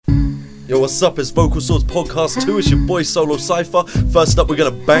Yo, what's up? It's Vocal Swords Podcast 2. It's your boy Solo Cypher. First up, we're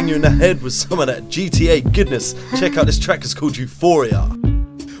gonna bang you in the head with some of that GTA goodness. Check out this track, it's called Euphoria.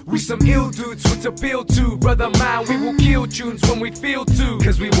 We some ill dudes with a build to. Brother man, we will kill tunes when we feel to.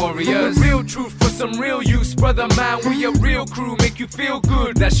 Cause we warriors. The real truth for some real use. Brother man, we a real crew. Make you feel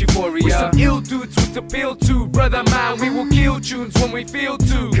good, that's Euphoria. We some ill dudes with a build to. Brother man, we will kill tunes when we feel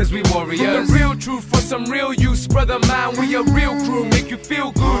to. Cause we warriors. The real truth for some real use. Brother man, we a real crew. Make you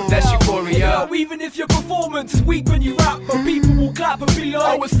feel good, that's Euphoria. Yo, even if your performance is weak when you rap, but people will clap and be like,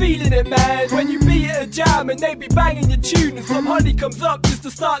 I was feeling it, man. When you be at a jam and they be banging your tune, and some honey comes up just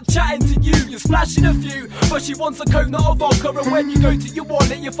to start chatting to you, you're splashing a few, but she wants a coke, not a vodka. And when you go to your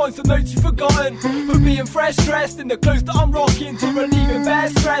wallet, you find some notes you've forgotten. For being fresh dressed in the clothes that I'm rocking, to relieving bare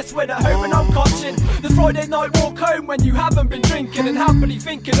stress when at home and I'm cotching. The Friday night walk home when you haven't been drinking and happily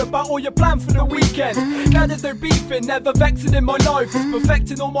thinking about all your plans for the weekend. Now there's no beefing, never vexing in my life. It's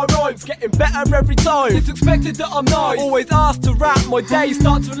perfecting all my rhymes, getting better every time. It's expected that I'm nice, always asked to rap. My days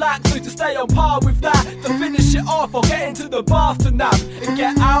start to relax, so to stay on par with that, to finish it off, I'll get into the bath to nap and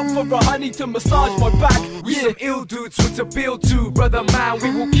get out for a honey to massage my back. We some ill dudes with a build to. Brother man,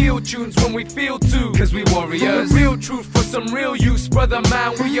 we will kill tunes when we feel to. Cause we warriors. The real truth for some real use. Brother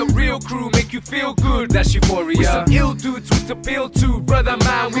man, we a real crew. Make you feel good, that's Euphoria. We some ill dudes with a build to. Brother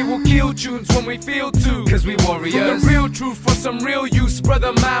man, we will kill tunes when we feel to. Cause we warriors. The real truth for some real use.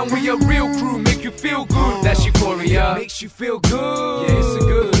 Brother man, we a real crew. Make you feel good, that's Euphoria. It makes you feel good. Yeah, it's a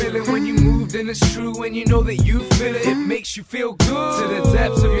good feeling when you move, then it's true. And you know that you feel it. It makes you feel good. To the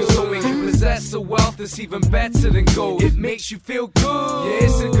depths of your soul, make you possess a wealth that's even better than gold. It makes you feel good. Yeah,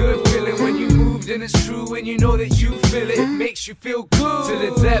 it's a good feeling when you move, then it's true. And you know that you feel it. It makes you feel good. To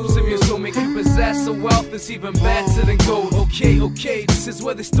the depths of your soul, make you possess a wealth that's even better than gold. Okay, this is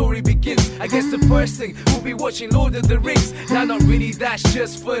where the story begins. I guess the first thing we'll be watching Lord of the Rings. Now not really, that's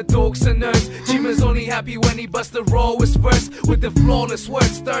just for dorks and nerds. Jima's only happy when he busts the rawest verse with the flawless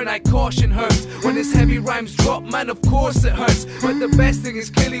words. Stern, I caution hurts. When his heavy rhymes drop, man, of course it hurts. But the best thing is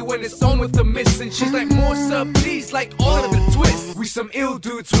clearly when it's on with the miss. And she's like, more sir, please, like all of the twists. We some ill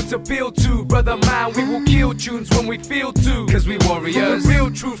dudes with a build to. Brother man, we will kill tunes when we feel to. Cause we warriors. The real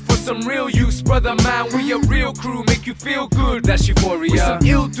truth for some real use. Brother man, we a real crew. Make you feel good, that's Euphoria. We some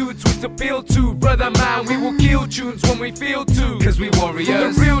ill dudes with a build to. Brother man, we will kill tunes when we feel to. Cause we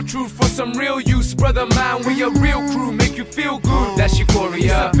warriors. The real truth for some real use. Brother man, we a real crew. Make you feel good, that's Euphoria.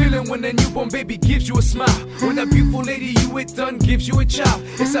 It's that feeling when a newborn baby gives you a smile. When that beautiful lady you with done gives you a child.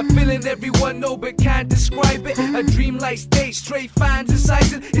 It's that feeling everyone know but can't describe it. A dreamlike state, straight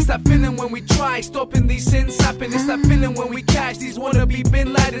fantasizing. It's that feeling when we try stopping these sins happen. It's that feeling when we catch these wannabe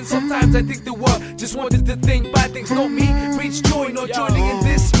Bin Laden. Sometimes I think the world just wanted to think bad things, not me. Reach joy, not joining in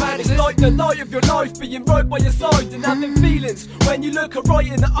this madness. It's like the light of your life being right by your side and having feelings when you look her right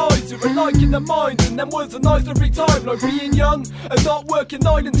in the eyes. You're alike in the mind and them words are nice every time. Like being young and not working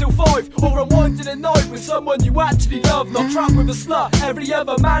 9 until 5, or unwinding at night with someone you actually love. Not trapped with a slut every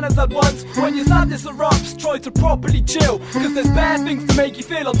other man has had once. When your sadness erupts, try to properly chill, cause there's bad things to make you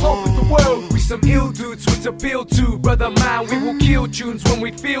feel on top of the world. We some ill dudes with a build to. Brother man, we will kill tunes when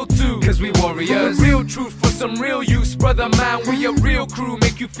we feel to. Cause we warriors. The real truth for some real use. Brother man, we a real crew.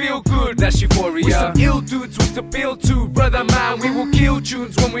 Make you feel good, that's Euphoria. We some ill dudes with a build to. Brother man, we will kill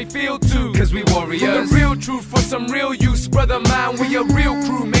tunes when we feel to. Cause we warriors. The real truth for some real use. Brother man, we a real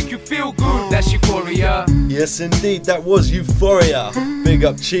crew. Make you feel good, that's Euphoria. Yes indeed, that was Euphoria. Big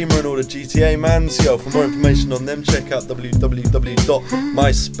up Chima and all the GTA mans. Yo, for more information on them, check out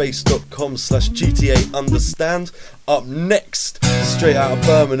www.myspace.com/GTA_understand. Up next, straight out of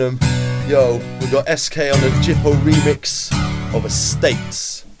Birmingham, yo, we got SK on the Jippo remix of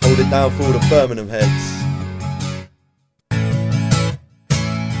Estates. Hold it down for all the Birmingham heads.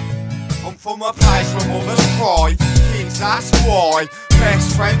 I'm from a place where mothers cry, kids ask why,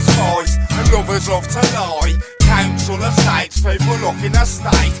 best friends fight, and lovers love to lie. Council estates, people look in a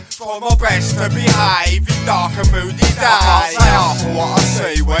state, try my best to behave in dark and moody days. I can't say half of what I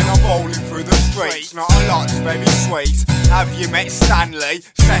see when I'm rolling through the streets. Not a lot's very sweet. Have you met Stanley?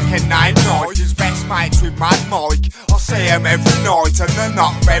 Second name Knight, his best mates with Mad Mike. I see him every night and they're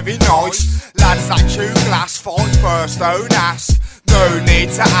not very nice. Lads that chew glass, fight first, don't ask. No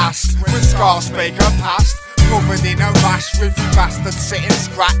need to ask, when Scar Speaker passed, covered in a rash with you bastards sitting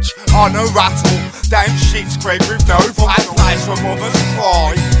scratch on a rattle down shit's creek with no fat place where mothers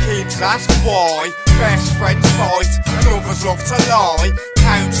cry, kids ask why, best friends fight and others love to lie.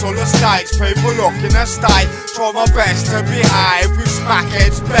 Council estates, people look in a state, try my best to behave with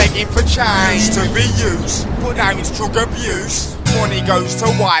smackheads begging for change. Used to be used, but now it's drug abuse. Money goes to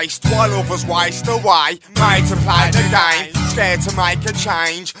waste while others waste away. Made to play the game, scared to make a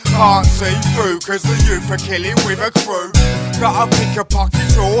change. Can't see through cause the youth are killing with a crew. Gotta pick a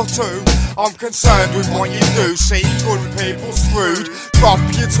pocket or two. I'm concerned with what you do, see good people screwed. Drop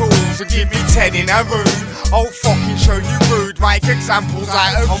your tools and give me 10 in a room. I'll fucking show you rude, make examples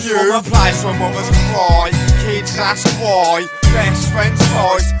out of you. I'm from a place where mothers cry, kids ask why. Best friends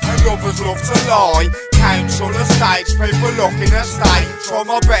fight and lovers love to lie. Council estates, people look in a state. Try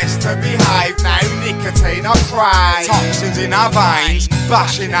my best to behave, now nicotine I crave. Toxins in our veins,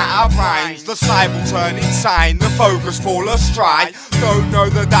 bashing at our brains. The stable turn insane, the focus fall astray. Don't know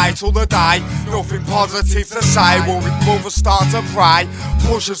the day till the day, nothing positive to say. Well, with mothers start to pray,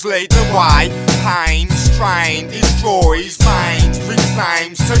 pushers lead the way. Pain, strain, destroys veins, brings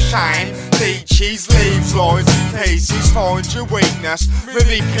names to shame. Leeches, leaves, lines in pieces, finds your weakness.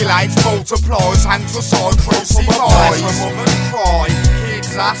 Manipulates, multiplies, hands aside, crucifies. Mothers cry,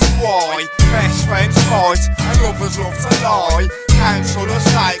 kids ask why. Best friends fight, and lovers love to lie. Council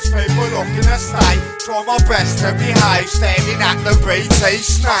estates, people look in a state. Try my best to behave, standing at the BT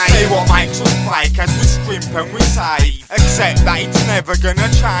snake. See what makes us break as we scrimp and we save. Accept that it's never gonna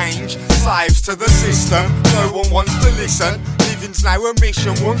change. Slaves to the system, no one wants to listen. Living's now a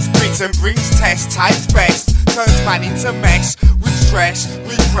mission, once bitten brings test, takes best. Turns man into mess, with stress,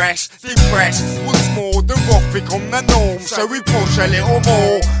 repress, depress. Once more the rough become the norm, so we push a little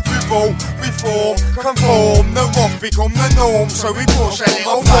more. Revolt, reform, conform, the rough become the norm, so we push a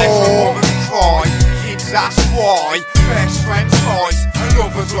little more. Cry, kids ask why, best friends fight, and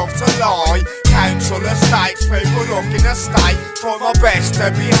lovers love to lie. Council estates, people look in a state. Try my best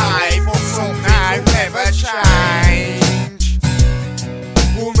to behave, but something will never change.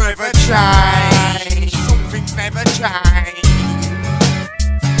 Will never change. Something's never change.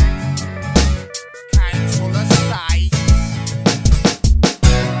 Council estates.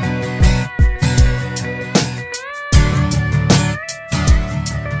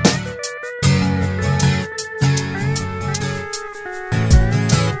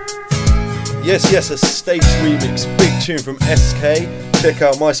 Yes, a States remix, big tune from SK. Check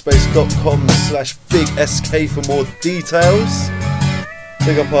out myspace.com/bigsk for more details.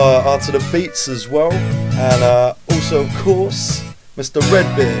 Big up our To The Beats as well. And also, of course, Mr.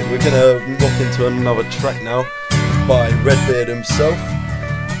 Redbeard. We're going to knock into another track now by Redbeard himself.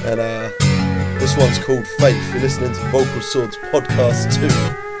 And this one's called Faith. You're listening to Vocal Swords Podcast 2.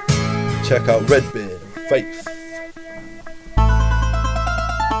 Check out Redbeard, Faith.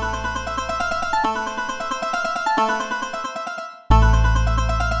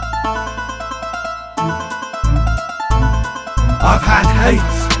 I've had hate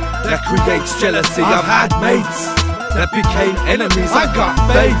that creates jealousy. I've had mates that became enemies. I got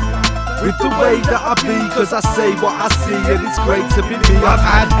faith with the way that I be, cause I say what I see and it's great to be me. I've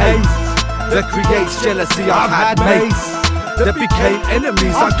had hate that creates jealousy. I've had mates that became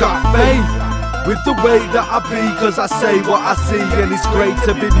enemies. I got faith with the way that I be, cause I say what I see and it's great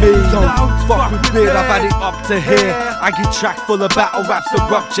to be me. Don't fuck with me, I've had it up to here. I get track full of battle raps that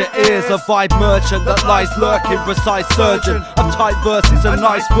rupture ears. A vibe merchant that lies lurking, precise surgeon of tight verses and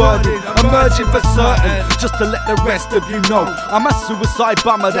nice wording. Emerging for certain, just to let the rest of you know I'm a suicide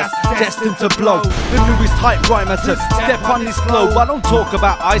bomber that's destined to blow. The newest hype rhymer to step on this globe. I don't talk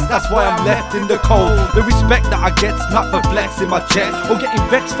about ice, that's why I'm left in the cold. The respect that I get's not for flexing my chest or getting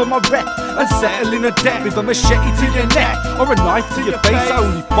vexed for my rep and settle in a debt with a machete to your neck or a knife to your face. I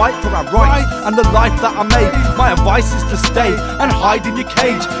only fight for our rights and the life that I made. My advice is to stay and hide in your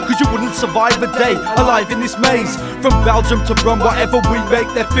cage, cause you wouldn't survive a day alive in this maze. From Belgium to Brum, whatever we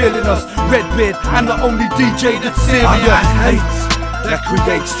make, they're feeling us. Redbeard and the only DJ that's serious. I've had hate that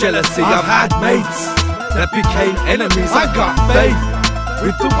creates jealousy. I've had mates that became enemies. I got faith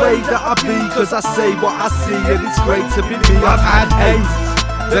with the way that I be, cause I say what I see and it's great to be me. I've had hate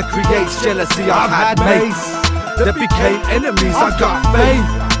that creates jealousy. I've had mates that became enemies. I got faith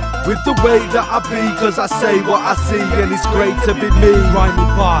with the way that I be, cause I say what I see and it's great to be me. Rhyming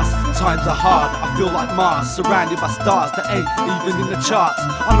bars, times are hard, I feel like Mars, surrounded by stars that ain't even in the charts.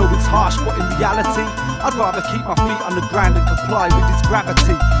 I know it's harsh, but in reality I'd rather keep my feet on the ground and comply with its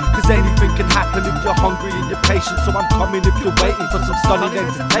gravity. Cause anything can happen if you're hungry and you're patient. So I'm coming if you're waiting for some stunning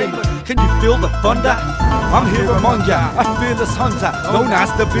entertainment. Can you feel the thunder? I'm here among ya, a fearless hunter, known as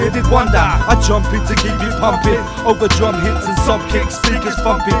the bearded wonder. I jump in to keep you pumping, over drum hits and some kicks, speakers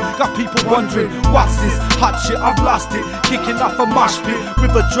thumping. Got people wondering, what's this hot shit? I've lost it, kicking off a mosh pit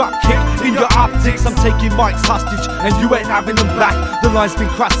with a drop kick in your optics. I'm taking mics hostage and you ain't having them back. The line's been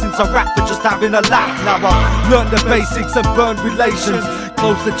crossed since I rap for just having a laugh. Now I've learned the basics and burned relations,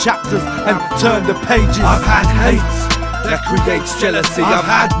 close the chapters and turn the pages. I've had hate that creates jealousy. I've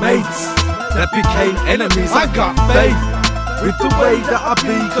had mates that became enemies. I got faith with the way that I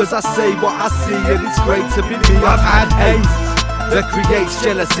be, cause I say what I see and it's great to be me. I've had hate that creates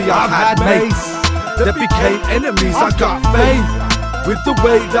jealousy. I've had mates that became enemies. I got faith with the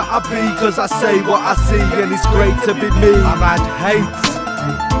way that I be, cause I say what I see and it's great to be me. I've had hate,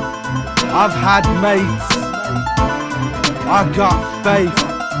 I've had mates, I got faith,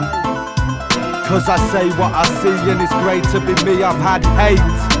 cause I say what I see and it's great to be me. I've had hate,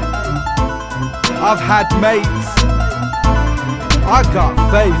 I've had mates, I got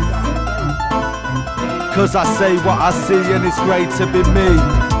faith, cause I say what I see and it's great to be me.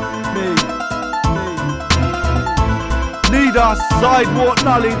 Need us, sidewalk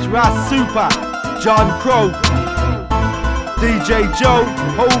knowledge, Ras Super, John Crow, DJ Joe,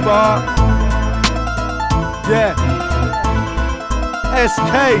 Hobart, yeah,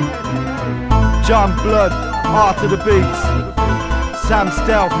 SK, John Blood, Art of the Beats, Sam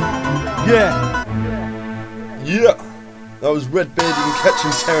Stealth, yeah. Yeah, that was Redbeard. You can catch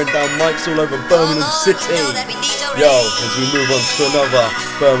him tearing down mics all over Birmingham City. Yo, as we move on to another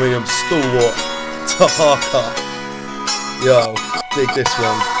Birmingham stalwart, Tahaka. Yo, dig this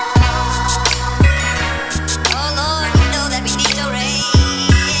one.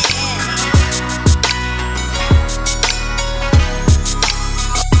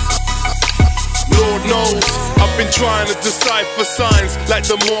 Lord knows, I've been trying to decipher signs like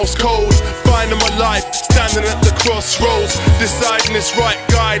the Morse code. Finding my life, standing at the crossroads, deciding it's right,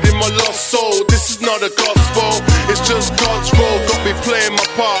 guiding my lost soul. This is not a gospel, it's just God's role. Got me playing my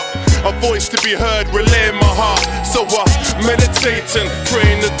part, a voice to be heard, relaying my heart. So meditating,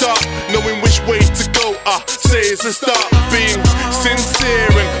 praying the dark, knowing which way to go. Say it's a start, being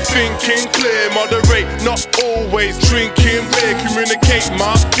sincere and thinking clear. Moderate, not always drinking beer. Communicate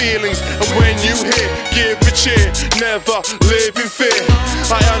my feelings, and when you hear, give a cheer. Never live in fear.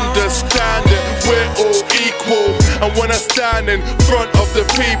 I understand it, we're all equal. And when I stand in front of the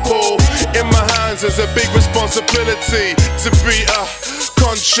people, in my hands there's a big responsibility to be a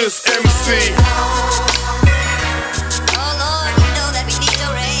conscious MC.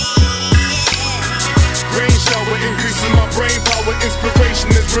 Rain shower increasing my brain power.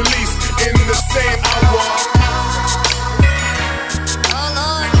 Inspiration is released in the same hour.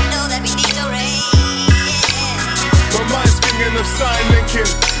 My mind's thinking of sign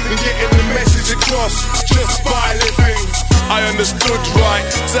linking and getting the message across just by living. I understood right,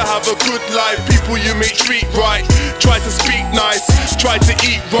 to have a good life, people you may treat right. Try to speak nice, try to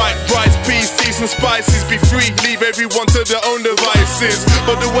eat right. Rice, peas, seasoned spices, be free, leave everyone to their own devices.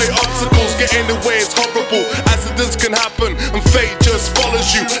 But the way obstacles get in the way is horrible. Accidents can happen and fate just follows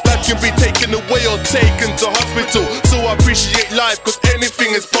you. Life can be taken away or taken to hospital. So I appreciate life, cause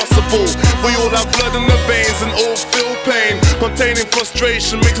anything is possible. We all have blood in the veins and all feel pain. Containing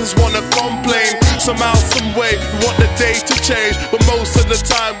frustration makes us wanna complain. Somehow, some way, we want the day to change, but most of the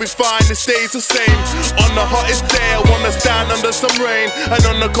time we find it stays the same. On the hottest day I wanna stand under some rain, and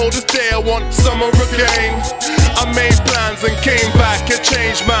on the coldest day I want summer again. I made plans and came back a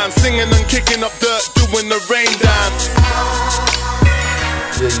changed man, singing and kicking up dirt, doing the rain dance.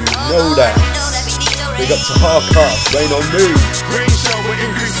 Yeah, you know that. Big up to Hardcast, Rain on Me. Rain shower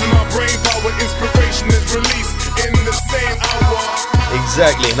increasing my brain power, inspiration is released in the same hour.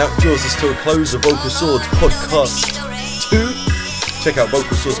 Exactly, and that draws us to a close of Vocal Swords Podcast 2. Check out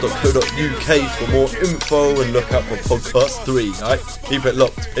vocalsource.co.uk for more info and look out for Podcast 3. Alright, keep it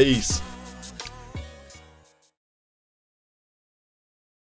locked. Peace.